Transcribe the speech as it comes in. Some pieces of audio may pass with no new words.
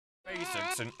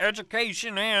Basics in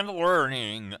education and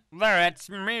learning. That's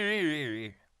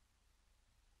me.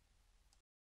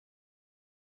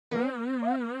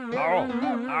 Oh,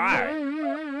 hi.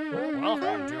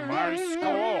 Welcome to my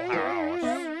schoolhouse.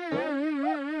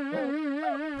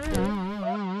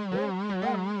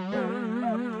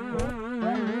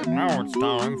 Now it's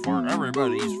time for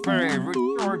everybody's favorite.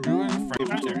 You're doing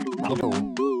fantastic.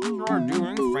 You're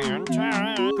doing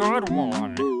fantastic. Good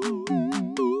one.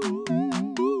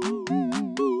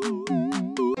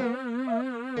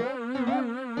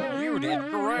 You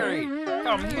did great.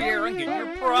 Come here and get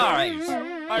your prize.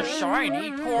 A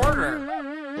shiny quarter.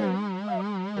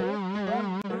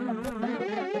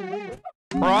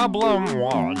 Problem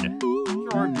 1.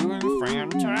 You're doing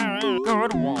fantastic.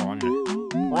 Good one.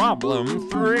 Problem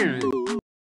 3.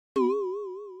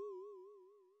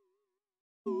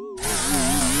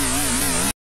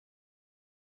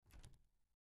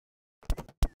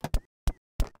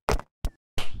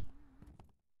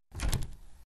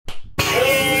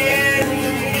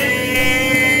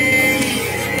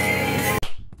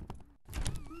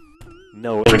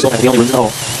 No, the result has the only room to know.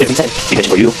 15 cents.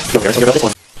 Detention for you. Your parents will hear about this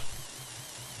one.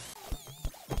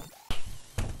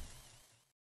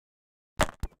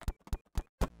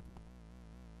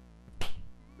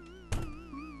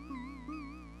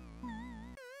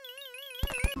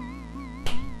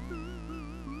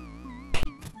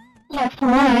 That's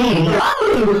right.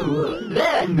 Oh,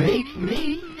 that makes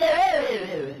me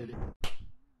sad.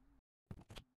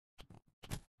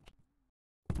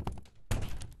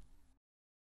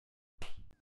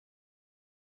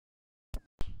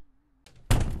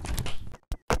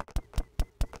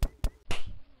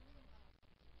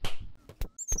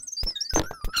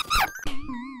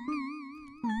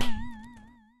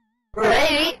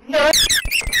 Ready? Go.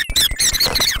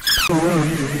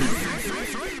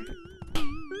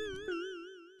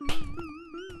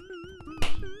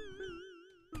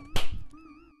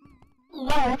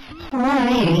 Let's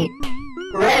play.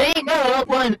 Ready? Go.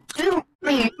 1, 2,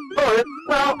 3, 4.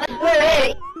 Well, let's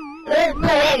play. Let's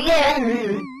play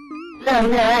again.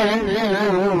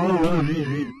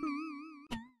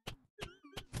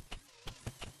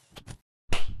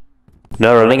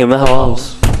 No running in the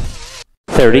halls.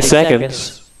 30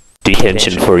 seconds.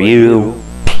 Detention for you.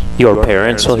 Your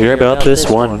parents will hear about this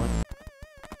one.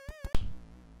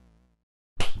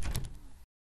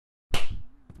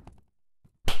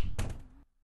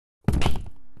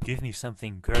 Give me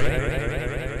something great.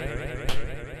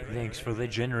 Thanks for the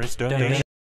generous donation.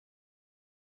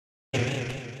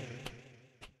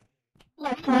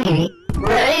 Let's play.